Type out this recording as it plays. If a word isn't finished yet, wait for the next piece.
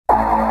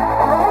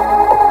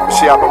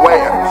See, I've been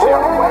waiting.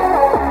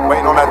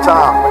 Waiting on that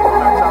time.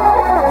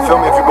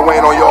 Feel me if you've been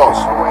waiting on yours.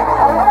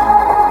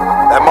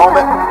 That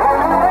moment,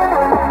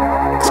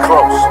 it's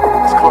close.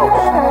 It's close.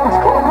 It's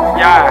close.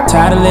 Yeah.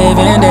 Tired of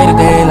living day to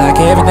day like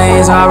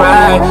everything's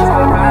alright.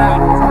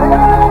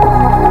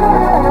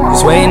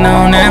 Just waiting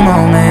on that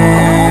moment.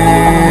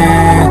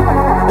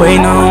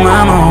 Waiting on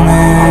my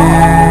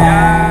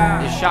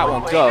moment. His shot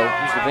won't go.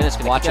 Here's the Venice.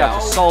 Watch out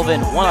for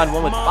Sullivan.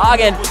 One-on-one with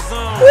Bogan.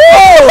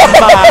 Oh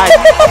my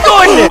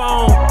goodness!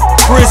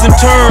 Prison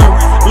term,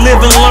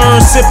 live and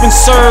learn, sip and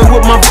serve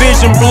with my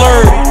vision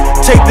blurred.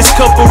 Take this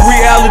cup of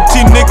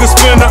reality, niggas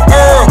finna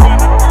earn.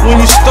 When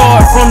you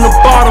start from the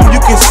bottom, you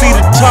can see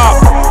the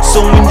top. So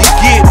when you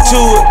get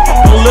to it,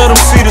 don't let them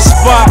see the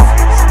spot.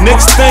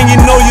 Next thing you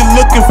know, you're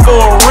looking for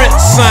a rent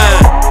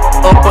sign.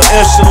 Upper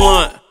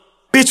echelon.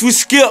 Bitch, we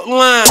skip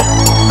line.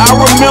 I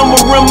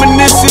remember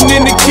reminiscing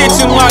in the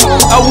kitchen like,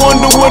 I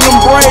wonder when them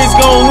Braves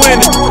gon'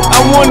 win it. I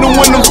wonder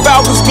when them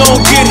Falcons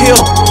gon' get here.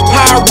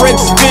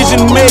 Pyrex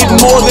vision made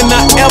more than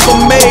I ever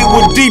made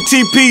with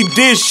DTP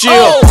this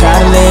year.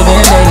 Tired of living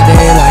day to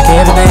day like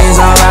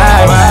everything's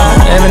alright.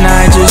 Every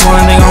night just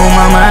one thing on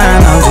my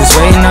mind. I'm just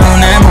waiting on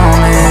that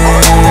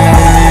moment.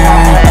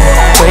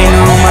 Waiting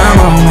on my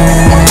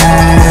moment.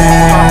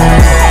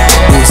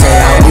 You say,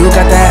 oh, you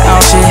got that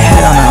out shit.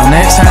 Hell no,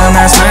 next time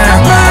that's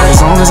mine.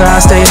 As long as I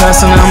stay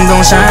hustling, I'm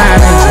gon' shine.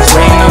 I'm just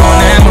waiting on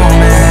that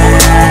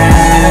moment.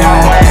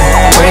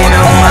 Waiting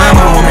on my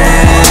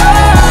moment.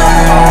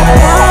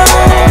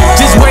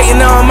 Just waiting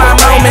on my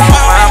moment.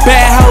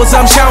 Bad hoes,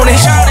 I'm showing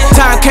it.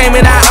 Time came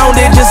and I owned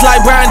it, just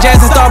like Brian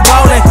Jackson start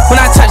bowling. When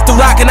I touched the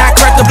rock and I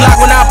cracked the block.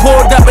 When I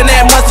pulled up in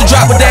that mustard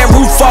drop with that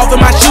roof off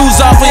and my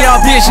shoes off and y'all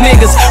bitch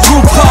niggas.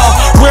 Roof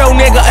off, real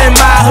nigga in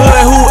my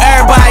hood who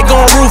everybody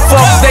gon' roof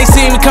off. They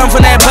see me come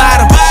from that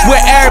bottom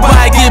where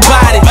everybody get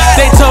bodied.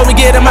 They told me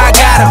get him, I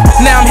got him.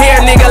 Now I'm here,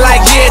 nigga,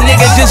 like yeah,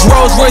 nigga, just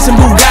Rolls Royce and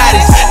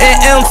Bugattis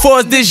and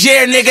M4s this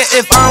year, nigga.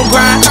 If I don't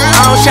grind,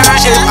 I don't shine.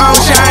 If I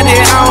don't shine,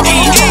 then I don't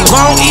eat. If I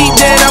don't eat,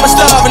 then I'ma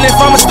starve. And if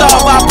I'ma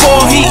starve, I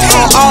pour heat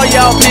on all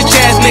y'all bitch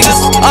ass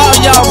niggas, all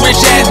y'all rich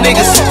ass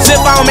niggas. So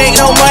if I don't make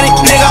no money,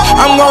 nigga,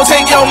 I'm gon'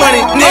 take your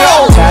money,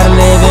 nigga. Tired of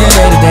living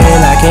day to day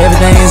like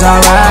everything's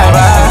alright.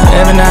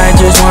 Every night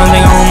just one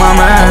thing on my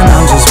mind.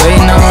 I'm just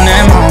waiting on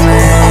that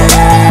moment.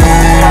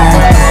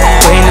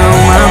 Waiting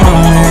on my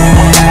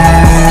moment.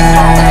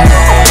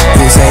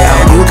 You say,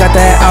 oh, you got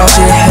that out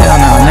shit. Hell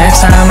no,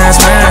 next time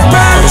that's mine.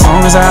 As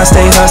long as I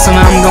stay hustling,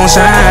 I'm gon'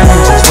 shine.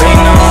 I'm just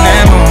waiting on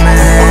that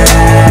moment.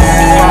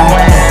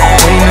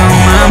 Waiting on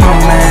my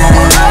moment.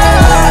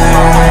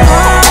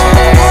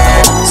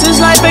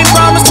 Since life ain't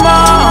promised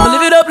tomorrow,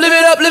 live it up, live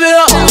it up, live it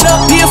up.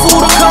 Be a fool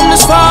to come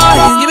this far.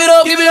 Give it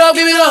up, give it up,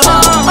 give it up.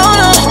 Oh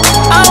no,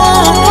 I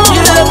won't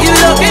give it up, give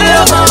it up, give it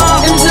up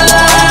until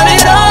I have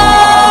it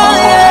all.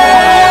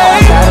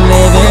 Yeah. Gotta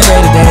live it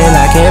day to day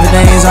like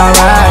everything's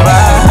alright.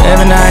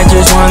 Every night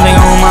just one thing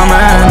on my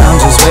mind. I'm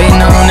just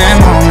waiting on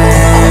that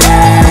moment.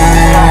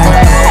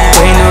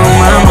 Waiting on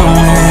my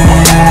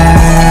moment.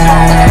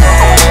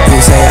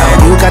 You say,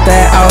 oh, you got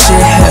that out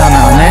shit. Hell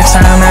no, next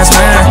time that's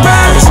mine.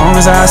 As long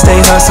as I stay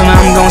hustling,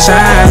 I'm gon'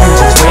 shine. I'm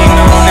just waiting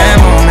on that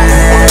moment.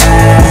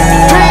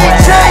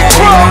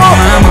 Waiting on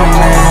my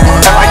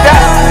moment. Like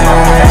that.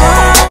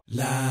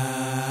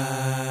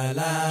 La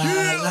la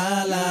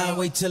la la,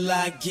 wait till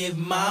I get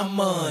my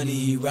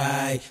money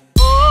right.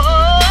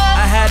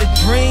 I had a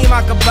dream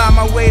I could buy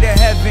my way to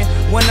heaven.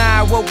 When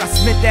I awoke, I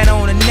spent that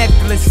on a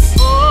necklace.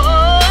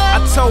 I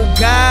told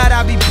God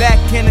I'll be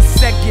back in a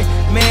second.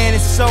 Man,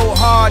 it's so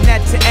hard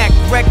not to act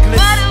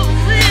reckless.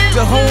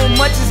 To whom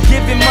much is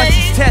given, much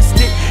is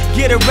tested.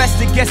 Get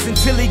arrested, guess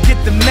until he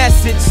get the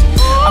message.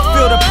 I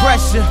feel the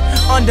pressure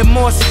under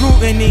more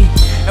scrutiny.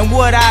 And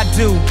what I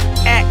do,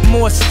 act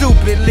more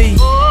stupidly.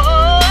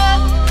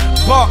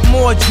 Bought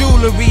more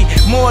jewelry,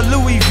 more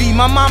Louis V.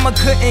 My mama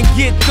couldn't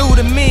get through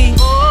to me.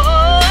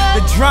 The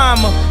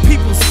drama,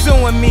 people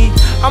suing me.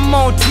 I'm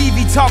on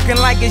TV talking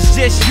like it's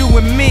just you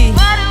and me.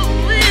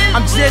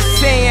 I'm just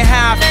saying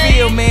how I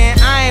feel, man.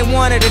 I ain't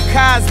one of the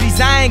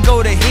Cosbys, I ain't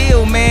go to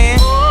Hill, man.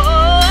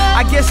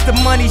 I guess the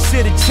money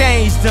should've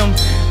changed them.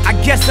 I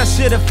guess I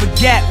should've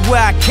forgot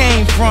where I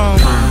came from.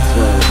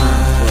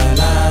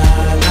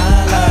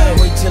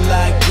 Wait till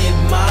I get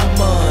my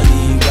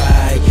money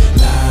right.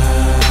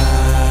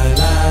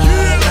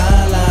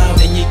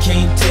 Then you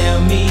can't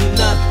tell me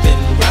nothing,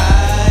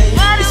 right?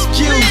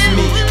 Excuse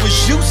me, was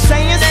you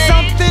saying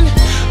something?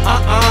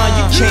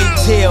 You can't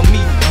tell me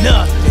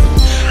nothing.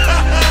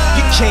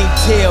 You can't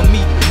tell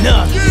me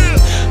nothing.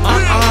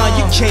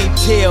 You can't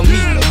tell me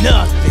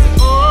nothing.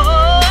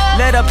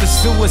 Let up the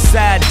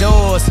suicide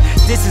doors.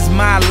 This is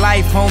my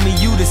life, homie,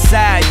 you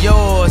decide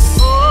yours.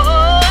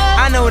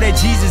 I know that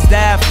Jesus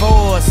died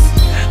for us,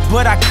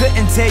 but I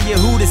couldn't tell you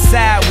who the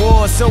side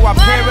was. So I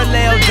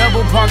parallel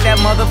double park that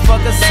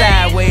motherfucker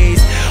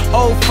sideways.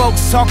 Old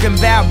folks talking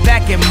about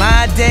back in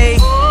my day.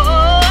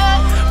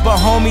 But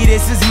homie,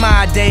 this is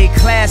my day.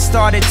 Class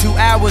started 2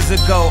 hours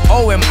ago.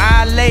 Oh, am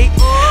I late?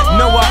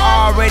 No,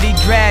 I already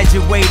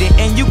graduated.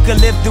 And you could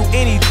live through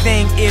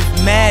anything if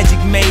magic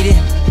made it.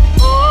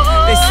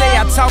 They say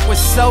I talk with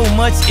so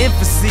much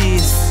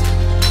emphasis.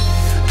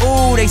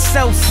 Ooh, they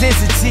so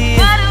sensitive.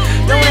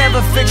 Don't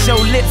ever fix your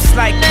lips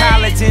like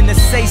collagen to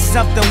say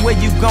something where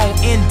you gon'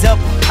 end up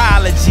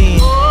apologizing.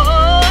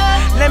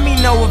 Let me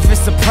know if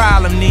it's a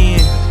problem then.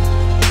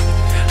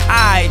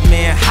 Alright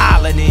man,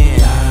 holla then.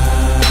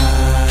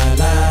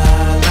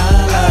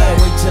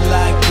 Wait till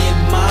I get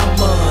my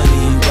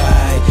money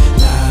right.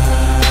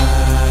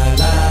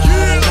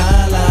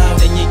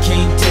 Then you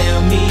can't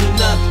tell me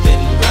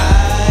nothing,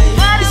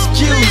 right?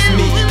 Excuse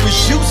me,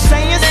 was you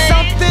saying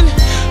something?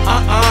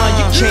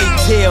 You can't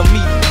tell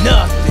me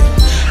nothing.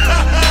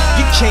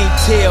 You can't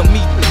tell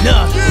me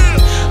nothing.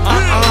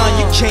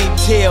 You can't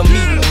tell me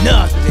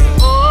nothing.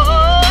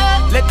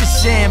 Let the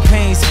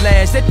champagne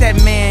splash, let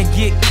that man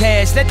get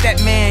cash, let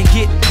that man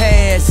get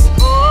past.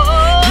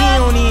 He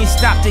don't even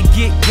stop to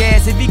get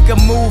gas. If he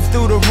could move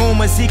through the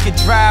rumors, he could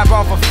drive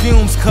off of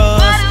fumes, cuz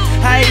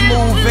how he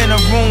move in a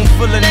room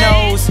full of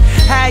no's,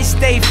 how he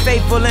stay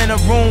faithful in a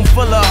room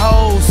full of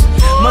hoes.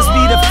 Must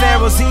be the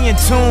pharaohs, he in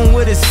tune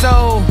with his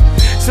soul.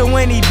 So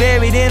when he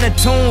buried in a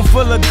tomb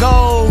full of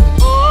gold,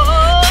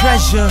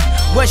 treasure,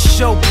 what's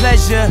your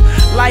pleasure?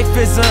 Life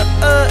is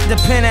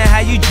depending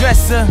how you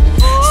dress her.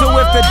 So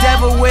if the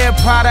devil wear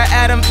Prada,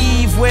 Adam,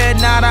 Eve wear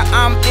nada,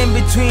 I'm in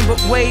between but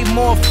way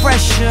more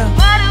fresher,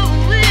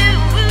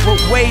 but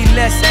way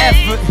less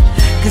effort.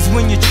 Cause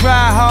when you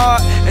try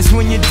hard, that's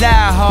when you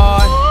die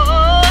hard.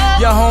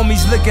 Your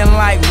homies looking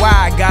like,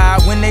 why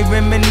God? When they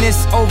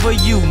reminisce over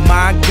you,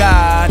 my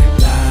God.